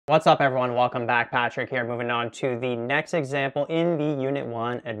What's up, everyone? Welcome back. Patrick here, moving on to the next example in the Unit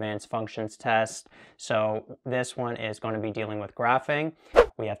 1 Advanced Functions test. So this one is going to be dealing with graphing.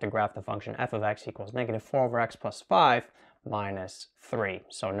 We have to graph the function f of x equals negative 4 over x plus 5 minus 3.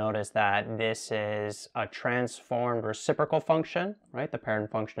 So notice that this is a transformed reciprocal function, right? The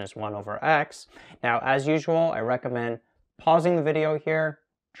parent function is 1 over x. Now, as usual, I recommend pausing the video here,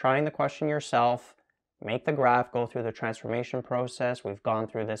 trying the question yourself, make the graph, go through the transformation process. We've gone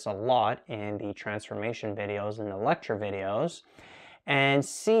through this a lot in the transformation videos and the lecture videos, and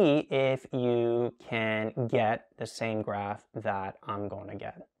see if you can get the same graph that I'm going to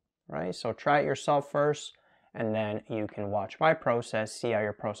get, right? So try it yourself first, and then you can watch my process, see how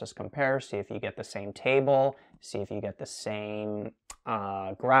your process compares, see if you get the same table, see if you get the same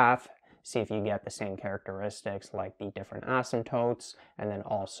graph, see if you get the same characteristics like the different asymptotes, and then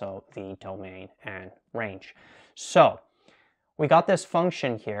also the domain and range. So we got this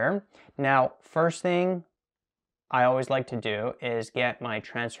function here. Now, first thing I always like to do is get my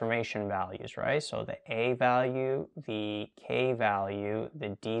transformation values, right? So the a value, the k value, the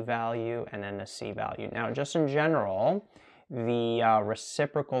d value, and then the c value. Now, just in general, the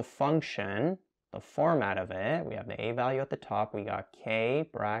reciprocal function, the format of it, we have the a value at the top, we got k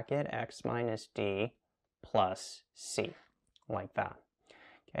bracket x minus d plus c, like that.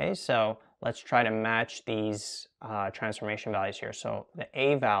 Okay, so let's try to match these transformation values here. So the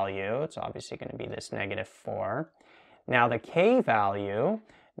a value, it's obviously going to be this negative 4. Now the k value,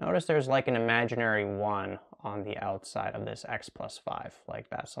 notice there's like an imaginary 1 on the outside of this x plus 5, like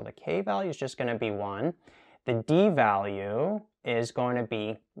that. So the k value is just going to be 1. The d value is going to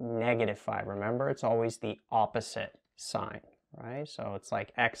be negative 5. Remember, it's always the opposite sign, right? So it's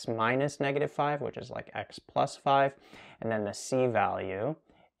like x minus negative 5, which is like x plus 5. And then the c value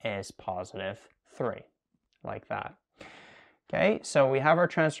is positive 3, like that. Okay, so we have our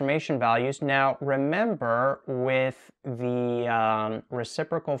transformation values. Now, remember, with the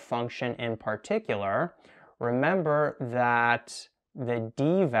reciprocal function in particular, remember that the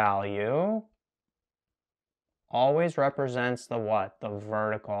d value always represents the what? The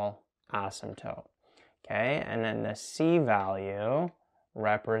vertical asymptote. Okay, and then the c value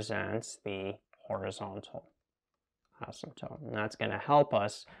represents the horizontal asymptote. And that's going to help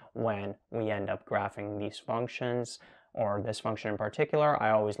us when we end up graphing these functions, or this function in particular. I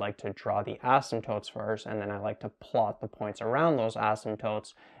always like to draw the asymptotes first, and then I like to plot the points around those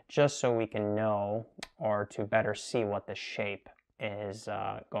asymptotes just so we can know, or to better see what the shape is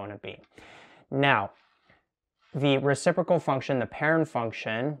going to be. Now, the reciprocal function, the parent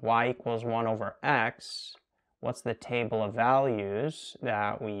function, y equals 1 over x, what's the table of values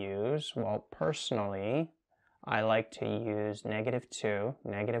that we use? Well, personally, I like to use negative 2,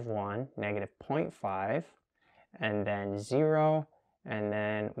 negative 1, negative 0.5, and then 0, and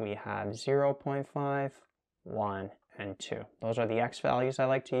then we have 0 0.5, 1, and 2. Those are the x values I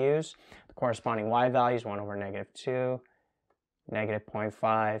like to use. The corresponding y values, 1 over negative 2, negative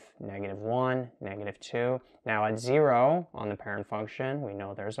 0.5, negative 1, negative 2. Now at 0 on the parent function, we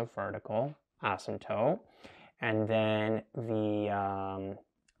know there's a vertical asymptote. And then the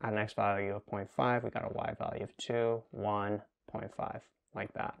at an x value of 0.5, we got a y value of 2, 1, 0.5,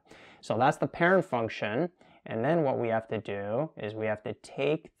 like that. So that's the parent function. And then what we have to do is we have to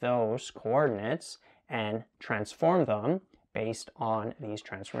take those coordinates and transform them based on these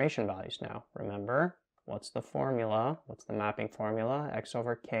transformation values. Now, remember, what's the formula? What's the mapping formula? X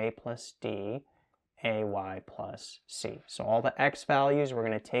over k plus d, ay plus c. So all the x values, we're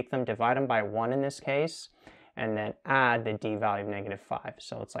going to take them, divide them by 1 in this case, and then add the d value of negative 5.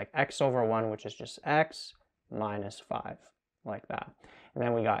 So it's like x over 1, which is just x, minus 5, like that. And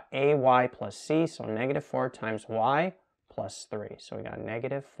then we got ay plus c, so negative 4 times y plus 3. So we got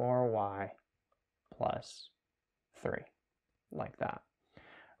negative 4y plus 3, like that.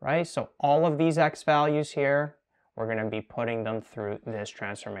 Right? So all of these x values here, we're going to be putting them through this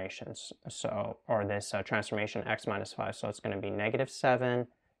transformation. So, or this transformation x minus 5. So it's going to be negative 7,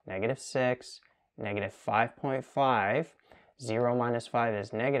 negative 6, negative 5.5. 0 minus 5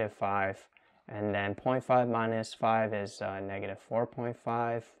 is negative 5. And then 0.5 minus 5 is negative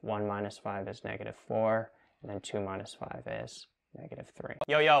 4.5. 1 minus 5 is negative 4. And then 2 minus 5 is negative 3.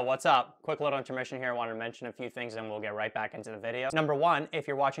 Yo, what's up? Quick little intermission here. I wanted to mention a few things and we'll get right back into the video. Number one, if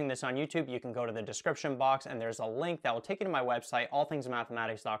you're watching this on YouTube, you can go to the description box and there's a link that will take you to my website,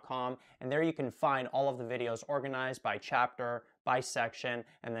 allthingsmathematics.com, and there you can find all of the videos organized by chapter, by section,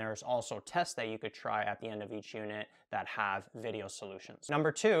 and there's also tests that you could try at the end of each unit that have video solutions.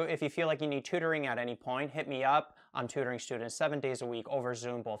 Number 2, if you feel like you need tutoring at any point, hit me up. I'm tutoring students 7 days a week over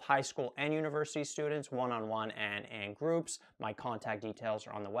Zoom, both high school and university students, one-on-one and in groups. My contact details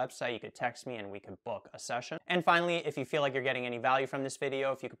are on the website. You could text me and we could book a session. And finally, if you feel like you're getting any value from this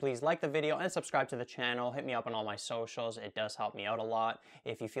video, if you could please like the video and subscribe to the channel, hit me up on all my socials. It does help me out a lot.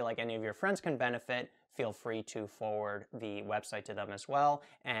 If you feel like any of your friends can benefit, feel free to forward the website to them as well.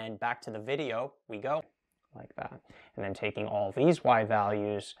 And back to the video we go, like that. And then taking all these y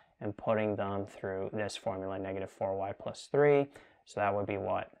values and putting them through this formula, negative 4y plus 3. So that would be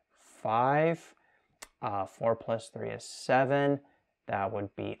what? 5. 4 plus 3 is 7. That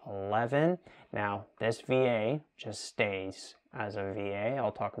would be 11. Now, this VA just stays as a VA.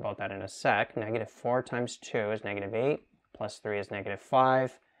 I'll talk about that in a sec. Negative 4 times 2 is negative 8, plus 3 is negative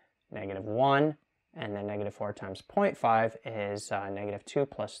 5, negative 1, and then negative 4 times 0.5 is negative 2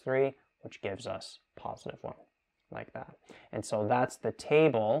 plus 3, which gives us positive 1, like that. And so that's the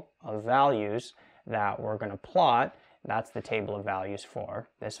table of values that we're going to plot. That's the table of values for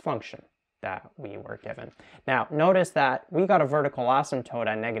this function that we were given. Now, notice that we got a vertical asymptote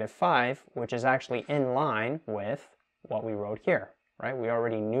at negative 5, which is actually in line with what we wrote here, right? We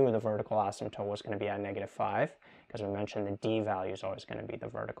already knew the vertical asymptote was going to be at negative 5 because we mentioned the d value is always going to be the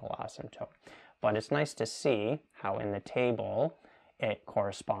vertical asymptote. But it's nice to see how in the table it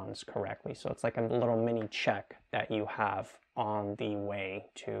corresponds correctly. So it's like a little mini check that you have on the way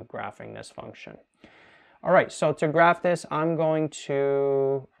to graphing this function. All right, so to graph this, I'm going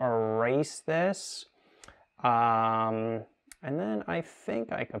to erase this. And then I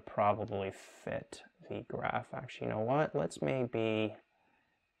think I could probably fit the graph. Actually, you know what? Let's maybe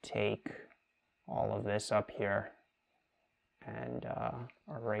take all of this up here and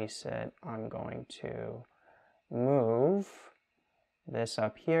erase it. I'm going to move this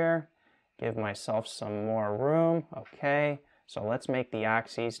up here, give myself some more room. Okay, so let's make the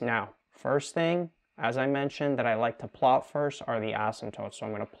axes. Now, first thing, as I mentioned, that I like to plot first are the asymptotes. So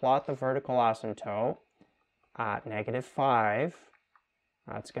I'm going to plot the vertical asymptote at negative 5.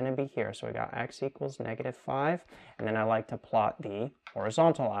 That's going to be here. So we got x equals negative 5. And then I like to plot the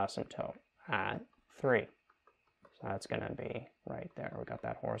horizontal asymptote at 3. So that's going to be right there. We got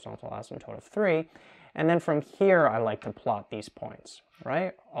that horizontal asymptote of 3. And then from here, I like to plot these points,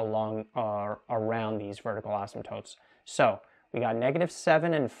 right, along or around these vertical asymptotes. So we got negative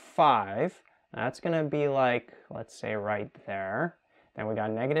 7 and 5. That's going to be like, let's say, right there. Then we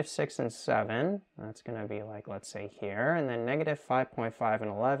got negative 6 and 7. That's going to be like, let's say, here. And then negative 5.5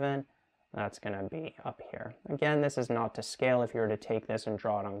 and 11. That's going to be up here. Again, this is not to scale. If you were to take this and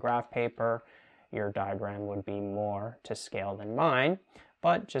draw it on graph paper, your diagram would be more to scale than mine.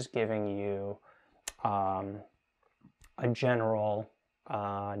 But just giving you a general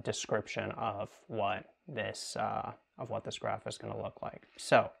description of what this graph is going to look like.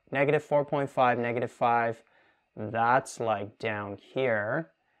 So negative 4.5, negative 5, that's like down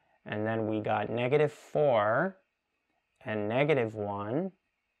here. And then we got negative 4 and negative 1.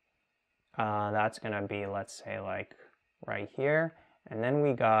 That's going to be, let's say, like right here. And then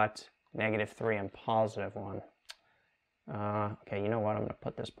we got negative 3 and positive 1. Okay, you know what? I'm going to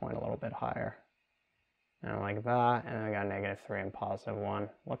put this point a little bit higher. And like that. And then I got negative 3 and positive 1.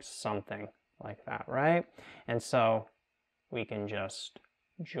 Looks something like that, right? And so we can just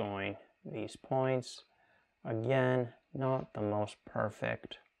join these points. Again, not the most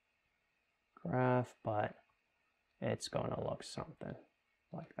perfect graph, but it's going to look something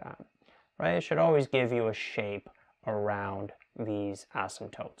like that, right? It should always give you a shape around these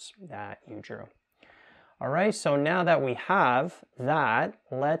asymptotes that you drew. All right, so now that we have that,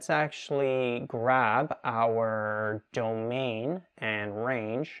 let's actually grab our domain and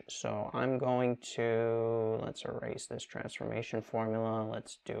range. So I'm going to, let's erase this transformation formula.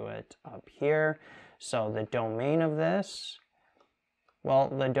 Let's do it up here. So the domain of this, well,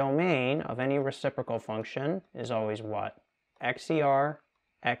 the domain of any reciprocal function is always what? XER,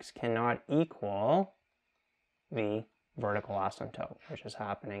 x cannot equal the vertical asymptote, which is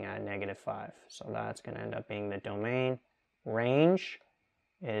happening at negative 5. So that's going to end up being the domain. Range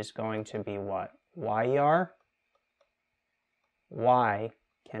is going to be what? YER. Y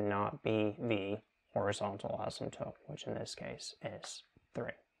cannot be the horizontal asymptote, which in this case is 3.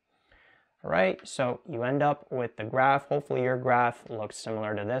 All right, so you end up with the graph. Hopefully your graph looks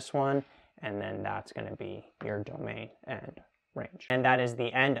similar to this one, and then that's going to be your domain and range. And that is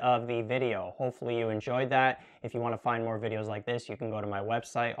the end of the video. Hopefully you enjoyed that. If you want to find more videos like this, you can go to my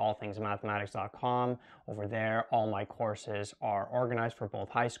website, allthingsmathematics.com. Over there, all my courses are organized for both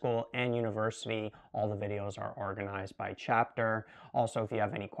high school and university. All the videos are organized by chapter. Also, if you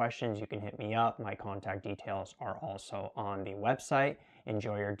have any questions, you can hit me up. My contact details are also on the website.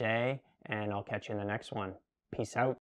 Enjoy your day, and I'll catch you in the next one. Peace out.